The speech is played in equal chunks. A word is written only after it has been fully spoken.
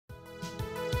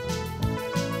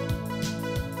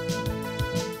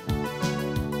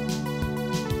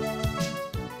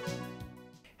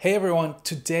Hey everyone,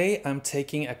 today I'm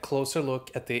taking a closer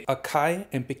look at the Akai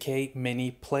MPK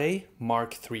Mini Play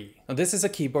Mark III. Now this is a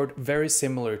keyboard very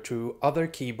similar to other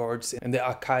keyboards in the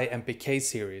Akai MPK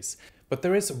series, but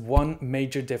there is one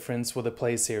major difference with the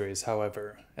Play series,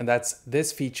 however, and that's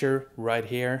this feature right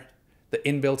here, the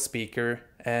inbuilt speaker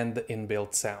and the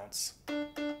inbuilt sounds.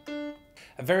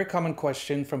 A very common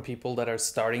question from people that are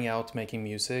starting out making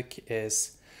music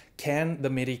is, can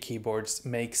the MIDI keyboards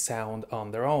make sound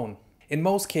on their own? In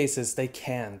most cases they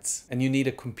can't, and you need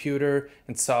a computer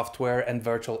and software and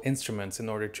virtual instruments in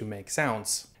order to make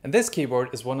sounds. And this keyboard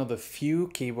is one of the few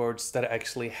keyboards that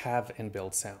actually have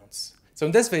inbuilt sounds. So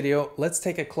in this video, let's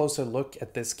take a closer look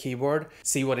at this keyboard,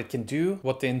 see what it can do,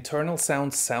 what the internal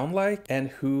sounds sound like, and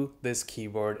who this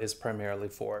keyboard is primarily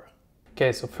for.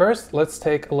 Okay, so first let's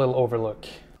take a little overlook.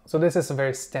 So this is a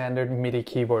very standard MIDI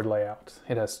keyboard layout.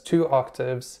 It has 2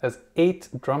 octaves, has 8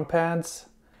 drum pads,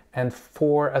 and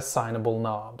 4 assignable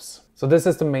knobs. So this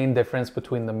is the main difference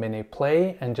between the Mini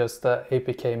Play and just the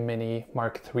APK Mini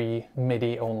Mark III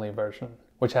MIDI only version,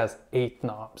 which has 8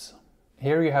 knobs.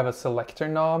 Here you have a selector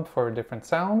knob for different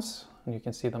sounds, and you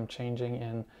can see them changing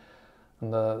in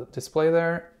the display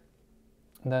there.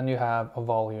 And then you have a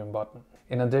volume button.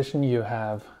 In addition, you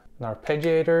have an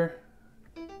arpeggiator,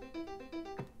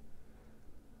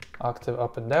 octave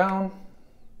up and down,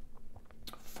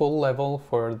 full level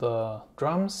for the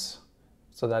drums,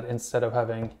 so that instead of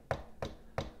having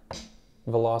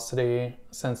velocity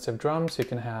sensitive drums, you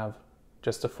can have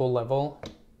just a full level.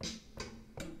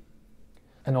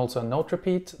 And also a note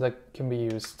repeat that can be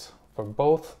used for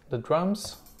both the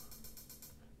drums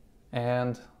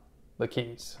and the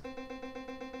keys.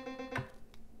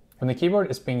 When the keyboard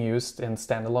is being used in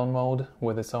standalone mode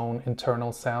with its own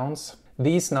internal sounds,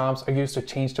 these knobs are used to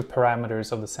change the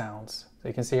parameters of the sounds. So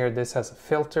you can see here this has a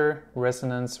filter,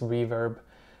 resonance, reverb,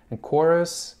 and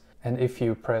chorus. And if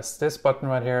you press this button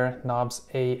right here, knobs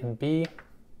A and B,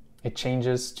 it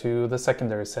changes to the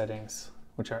secondary settings,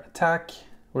 which are attack,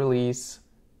 release,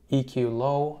 EQ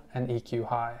low, and EQ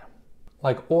high.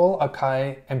 Like all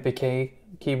Akai MPK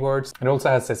keyboards, it also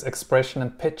has this expression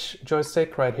and pitch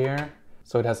joystick right here.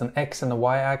 So it has an X and a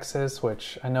Y axis,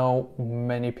 which I know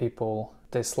many people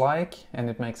dislike, and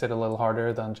it makes it a little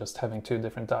harder than just having 2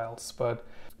 different dials. But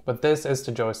this is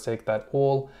the joystick that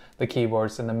all the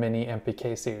keyboards in the Mini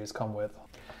MPK series come with.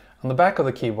 On the back of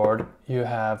the keyboard, you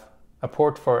have a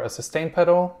port for a sustain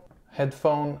pedal,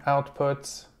 headphone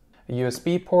output, a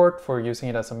USB port for using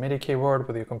it as a MIDI keyboard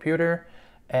with your computer,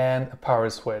 and a power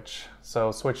switch.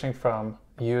 So switching from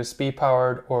USB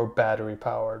powered or battery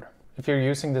powered. If you're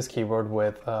using this keyboard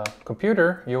with a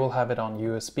computer, you will have it on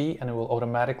USB and it will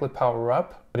automatically power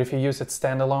up. But if you use it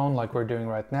standalone like we're doing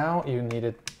right now, you need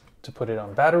it to put it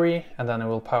on battery and then it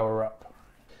will power up.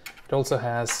 It also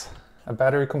has a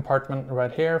battery compartment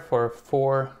right here for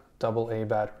 4 AA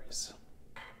batteries.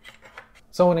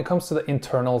 So when it comes to the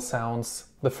internal sounds,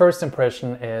 the first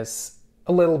impression is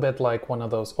a little bit like one of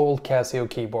those old Casio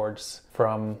keyboards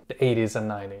from the 80s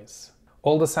and 90s.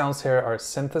 All the sounds here are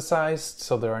synthesized,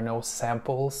 so there are no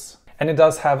samples. And it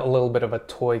does have a little bit of a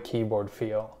toy keyboard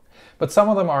feel. But some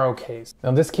of them are okay. Now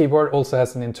this keyboard also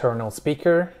has an internal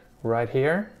speaker right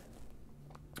here,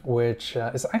 which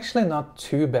is actually not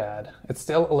too bad. It's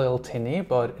still a little tinny,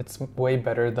 but it's way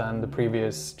better than the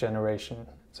previous generation.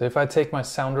 So if I take my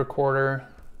sound recorder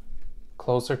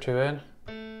closer to it,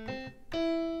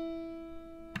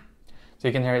 so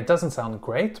you can hear it doesn't sound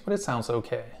great, but it sounds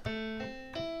okay.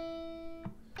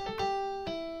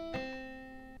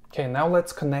 Okay, now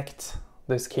let's connect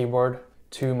this keyboard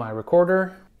to my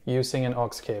recorder using an aux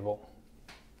cable.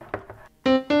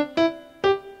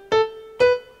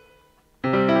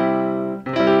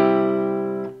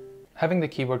 Having the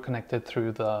keyboard connected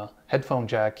through the headphone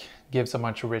jack gives a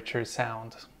much richer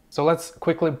sound. So let's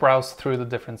quickly browse through the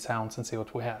different sounds and see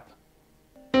what we have.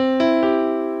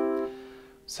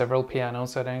 Several piano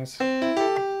settings.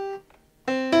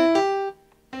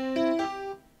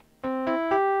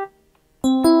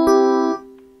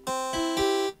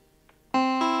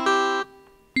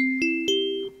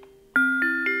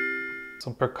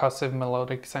 Some percussive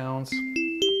melodic sounds.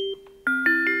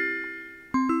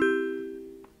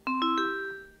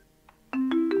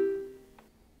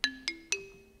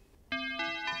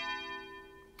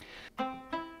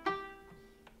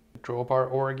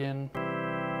 Drawbar organ.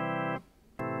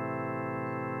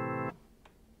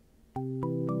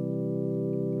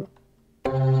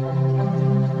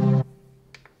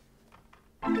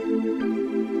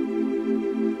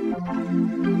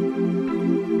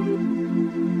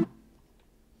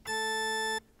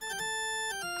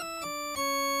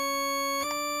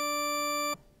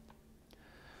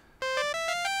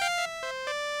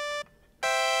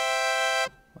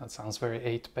 That sounds very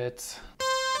 8-bit.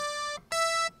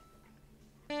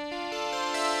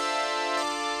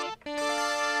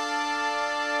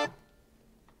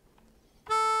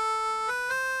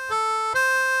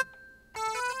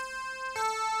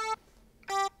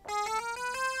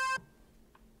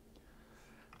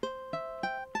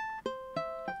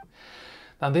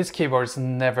 Now these keyboards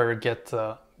never get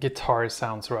the guitar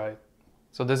sounds right.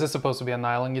 So this is supposed to be a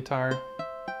nylon guitar.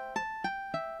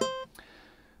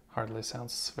 Hardly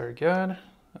sounds very good.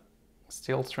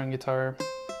 Steel string guitar.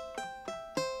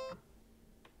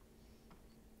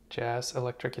 Jazz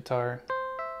electric guitar.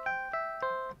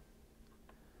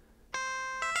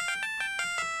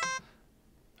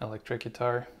 Electric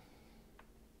guitar.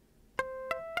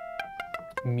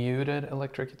 Muted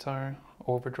electric guitar.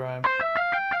 Overdrive.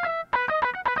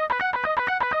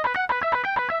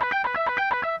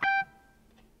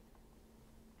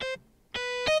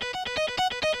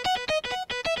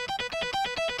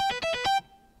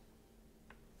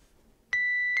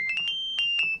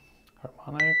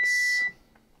 Harmonics.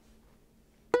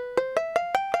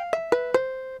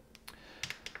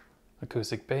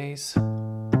 Acoustic bass.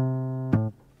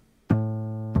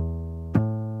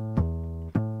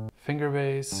 Finger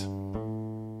bass.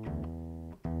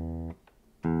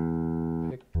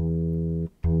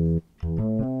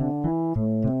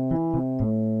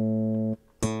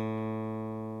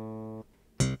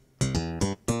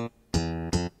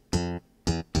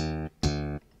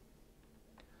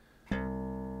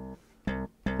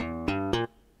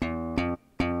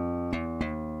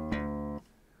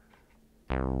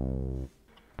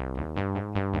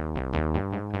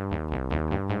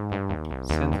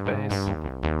 Synth bass.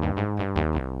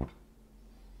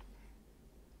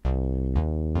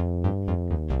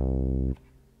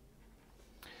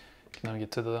 Now we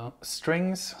get to the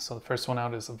strings. So the first one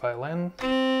out is a violin.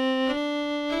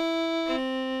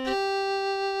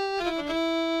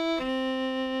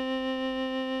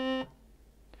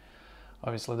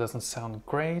 Obviously it doesn't sound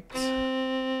great.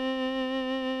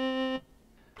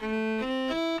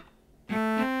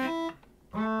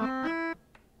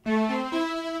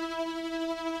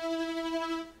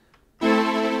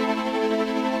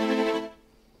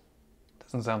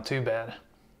 Doesn't sound too bad.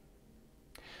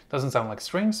 Doesn't sound like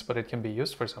strings, but it can be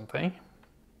used for something.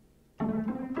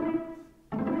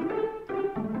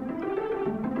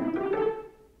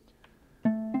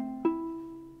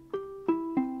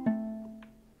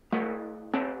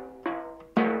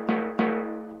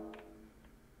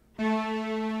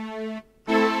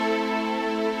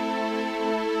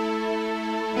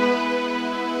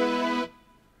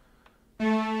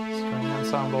 String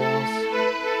ensembles.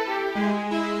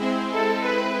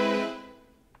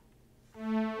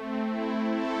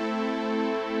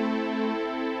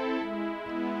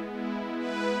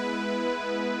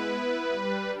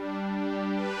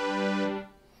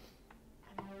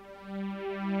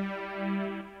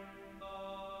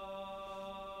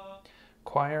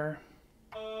 Choir.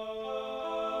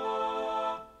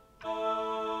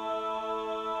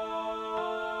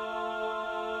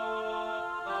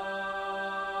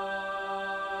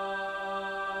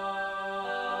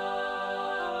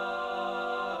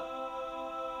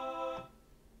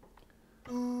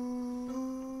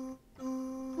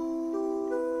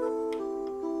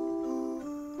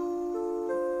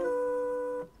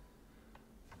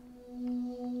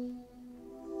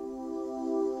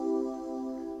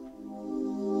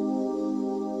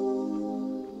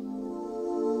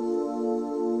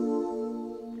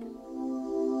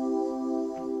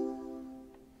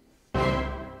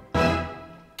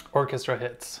 Orchestra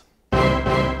hits.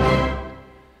 Sounds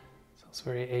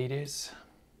very 80s.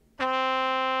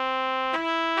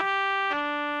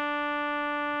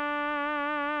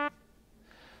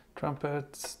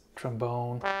 Trumpets,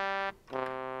 trombone.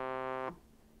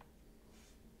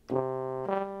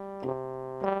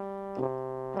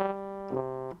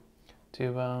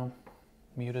 Tuba,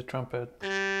 muted trumpet.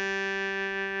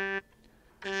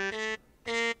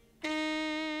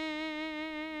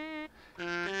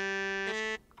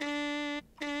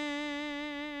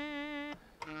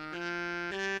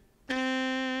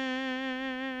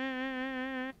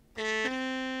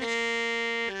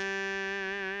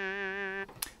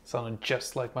 Sounded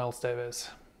just like Miles Davis.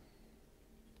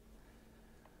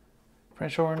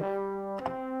 French horn.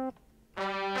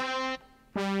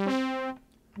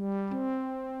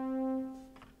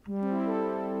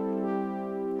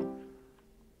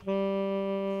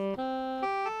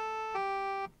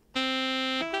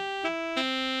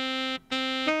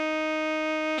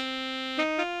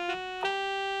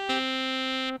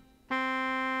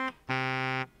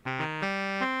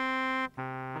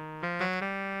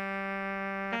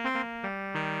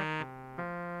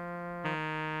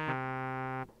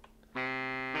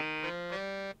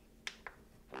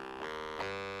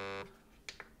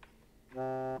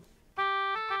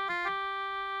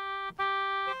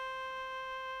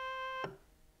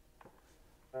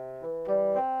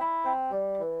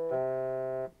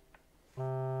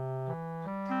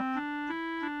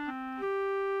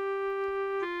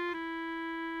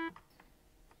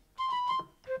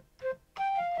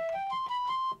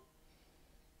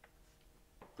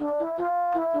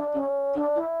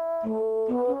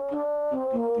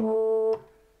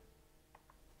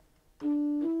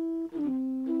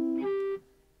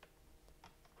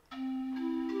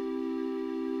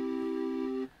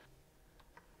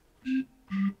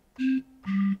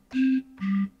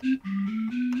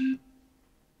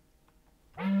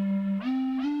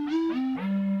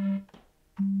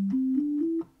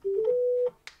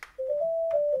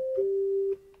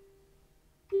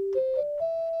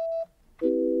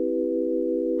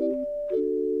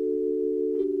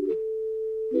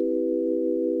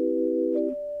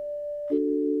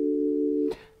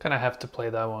 Kind of have to play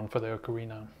that one for the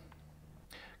ocarina.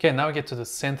 Okay, now we get to the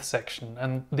synth section,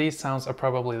 and these sounds are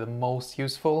probably the most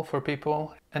useful for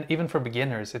people, and even for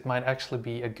beginners it might actually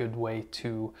be a good way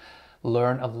to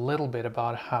learn a little bit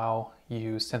about how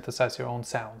you synthesize your own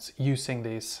sounds using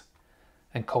these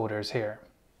encoders here.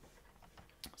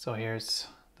 So here's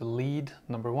the lead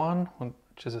number 1,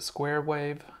 which is a square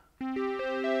wave.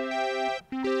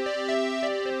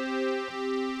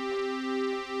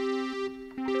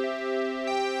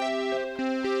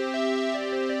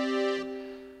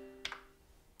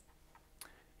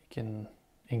 You can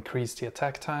increase the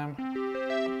attack time.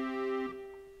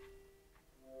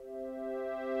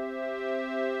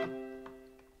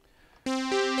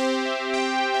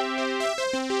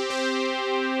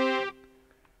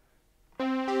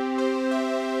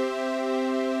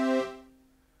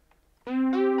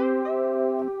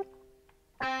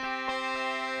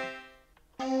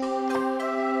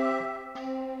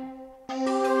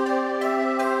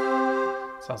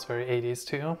 Sounds very 80s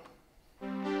too.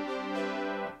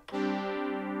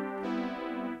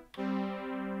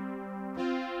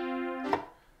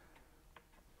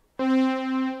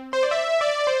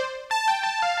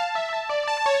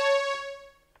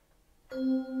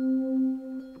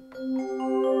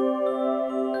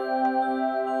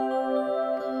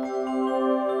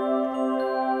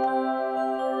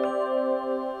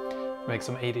 Make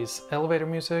some 80s elevator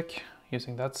music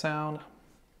using that sound.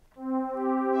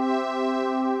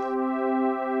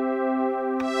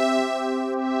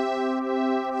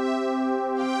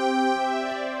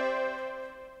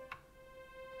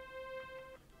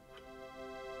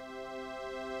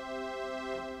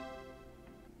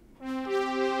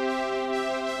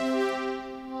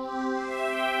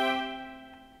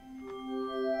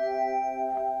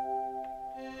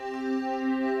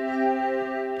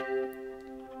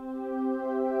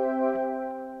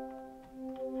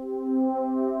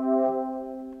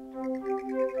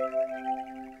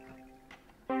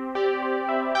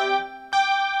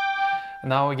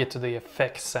 Now we get to the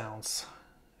effect sounds,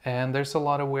 and there's a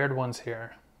lot of weird ones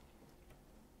here.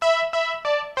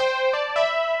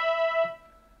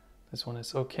 This one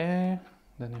is okay,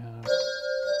 then you have...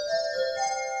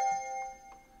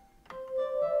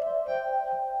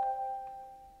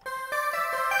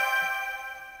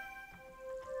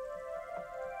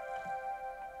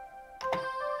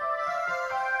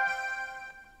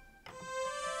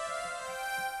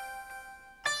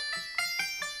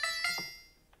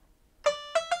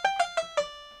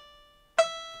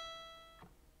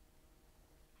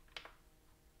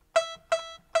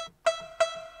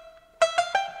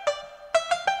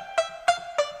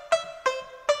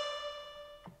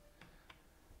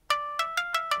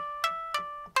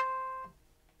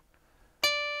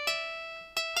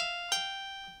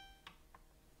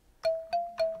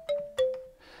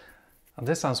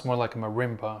 This sounds more like a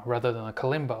marimba rather than a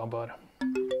kalimba, but...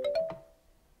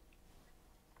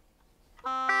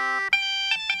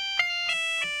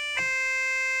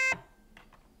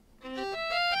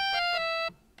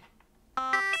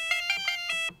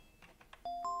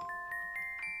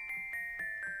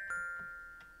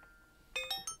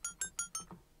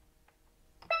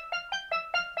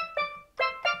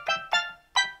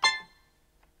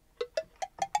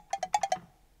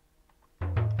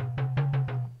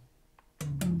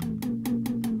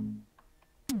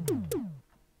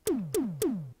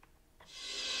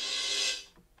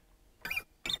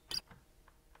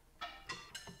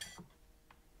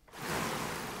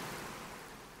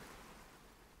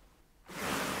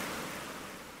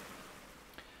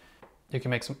 You can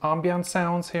make some ambient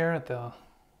sounds here at the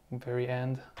very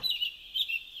end.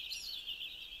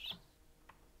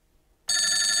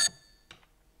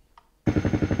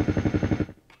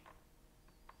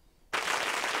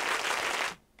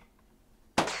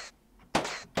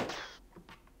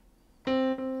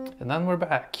 And then we're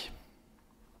back.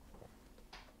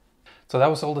 So that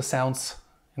was all the sounds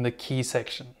in the key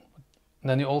section. And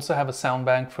then you also have a sound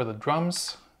bank for the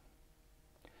drums.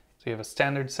 So you have a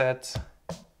standard set.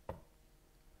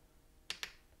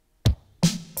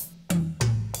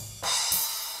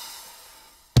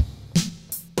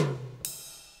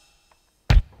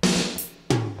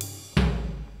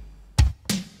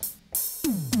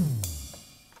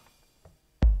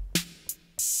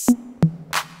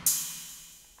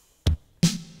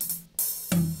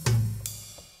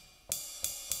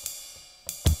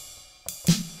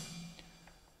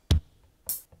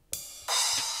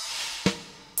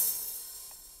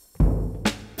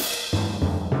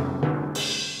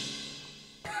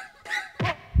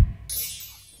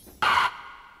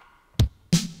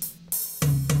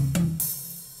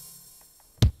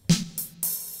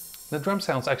 The drum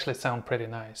sounds actually sound pretty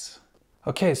nice.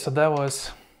 Okay, so that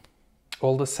was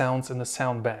all the sounds in the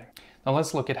sound bank. Now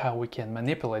let's look at how we can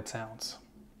manipulate sounds.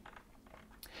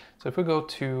 So if we go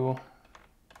to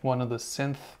one of the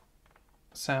synth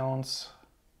sounds,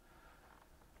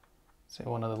 say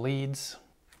one of the leads.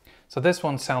 So this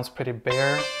one sounds pretty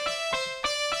bare.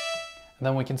 And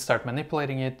then we can start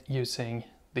manipulating it using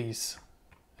these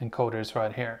encoders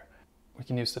right here. We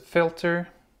can use the filter.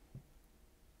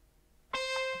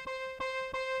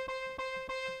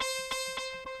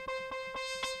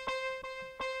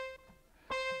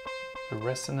 The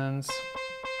resonance.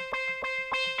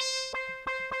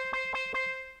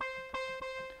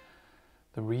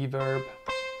 The reverb.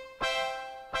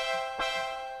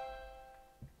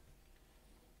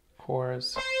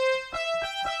 Chorus.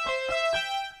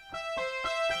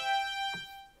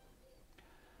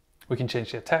 We can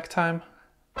change the attack time.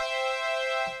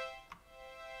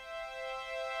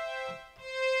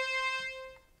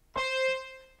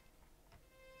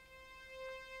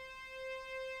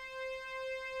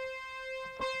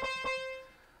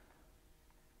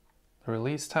 The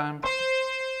release time.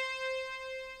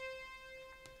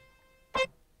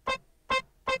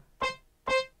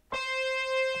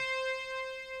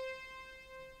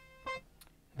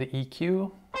 The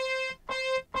EQ.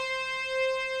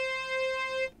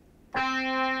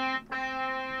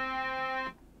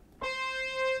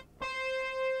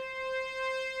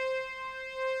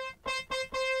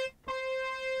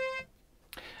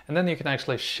 And then you can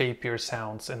actually shape your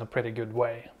sounds in a pretty good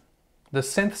way. The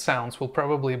synth sounds will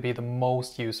probably be the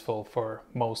most useful for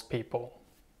most people.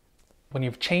 When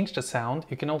you've changed a sound,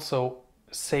 you can also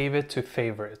save it to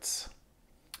favorites.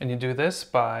 And you do this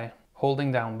by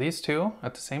holding down these two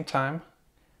at the same time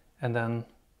and then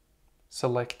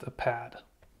select a pad.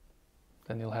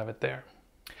 Then you'll have it there.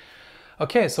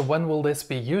 Okay, so when will this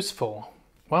be useful?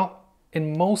 Well,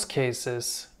 in most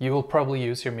cases, you will probably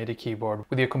use your MIDI keyboard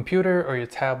with your computer or your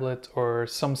tablet or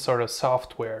some sort of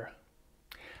software.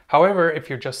 However, if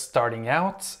you're just starting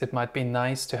out, it might be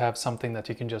nice to have something that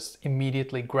you can just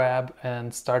immediately grab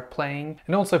and start playing.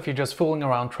 And also if you're just fooling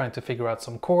around trying to figure out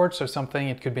some chords or something,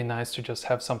 it could be nice to just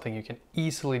have something you can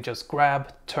easily just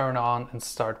grab, turn on and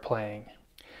start playing.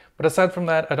 But aside from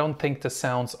that, I don't think the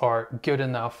sounds are good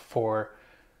enough for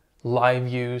live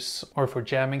use or for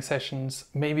jamming sessions.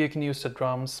 Maybe you can use the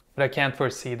drums, but I can't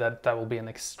foresee that that will be an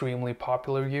extremely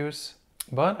popular use,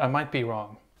 but I might be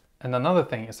wrong. And another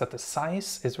thing is that the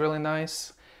size is really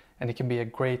nice and it can be a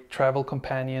great travel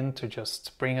companion to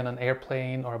just bring in an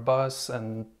airplane or a bus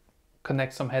and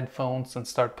connect some headphones and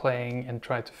start playing and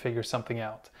try to figure something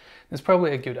out. It's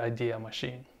probably a good idea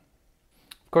machine.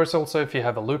 Of course, also if you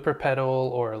have a looper pedal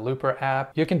or a looper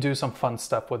app, you can do some fun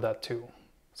stuff with that too.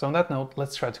 So on that note,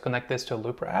 let's try to connect this to a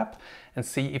looper app and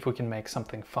see if we can make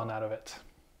something fun out of it.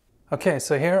 Okay,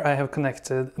 so here I have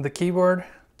connected the keyboard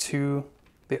to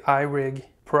the iRig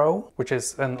Pro, which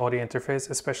is an audio interface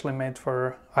especially made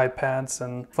for iPads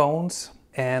and phones.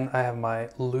 And I have my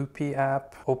Loopy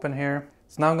app open here.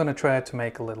 So now I'm going to try to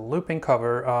make a little looping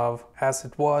cover of As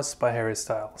It Was by Harry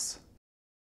Styles.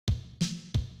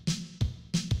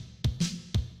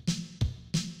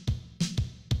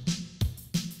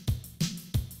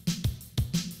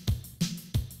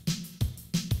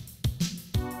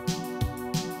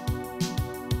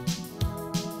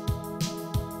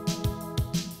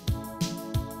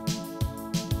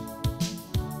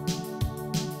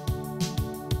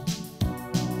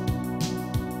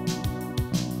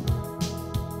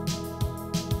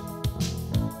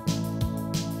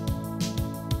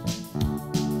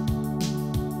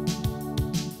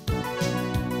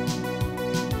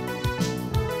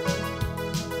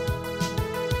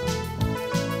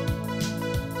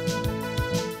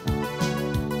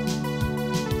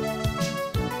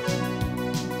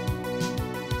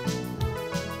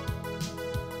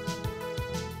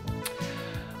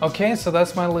 Okay, so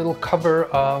that's my little cover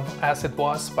of As It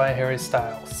Was by Harry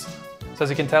Styles. So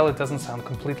as you can tell, it doesn't sound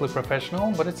completely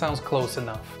professional, but it sounds close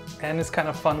enough. And it's kind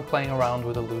of fun playing around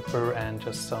with a looper and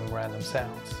just some random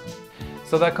sounds.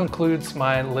 So that concludes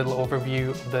my little overview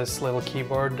of this little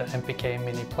keyboard, the MPK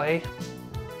Mini Play.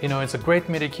 You know, it's a great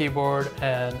MIDI keyboard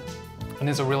and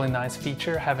it's a really nice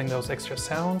feature having those extra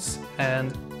sounds.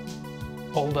 And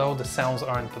although the sounds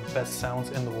aren't the best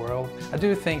sounds in the world, I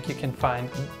do think you can find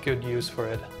good use for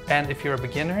it. And if you're a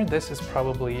beginner, this is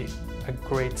probably a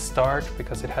great start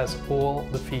because it has all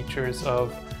the features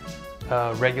of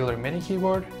a regular MIDI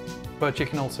keyboard, but you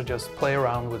can also just play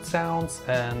around with sounds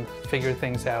and figure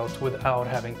things out without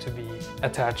having to be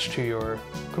attached to your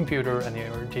computer and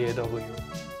your DAW.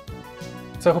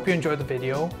 So I hope you enjoyed the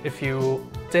video. If you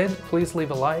did, please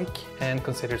leave a like and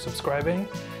consider subscribing.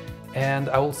 And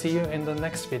I will see you in the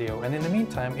next video. And in the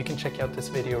meantime, you can check out this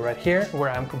video right here where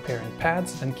I'm comparing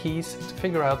pads and keys to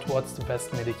figure out what's the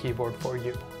best MIDI keyboard for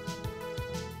you.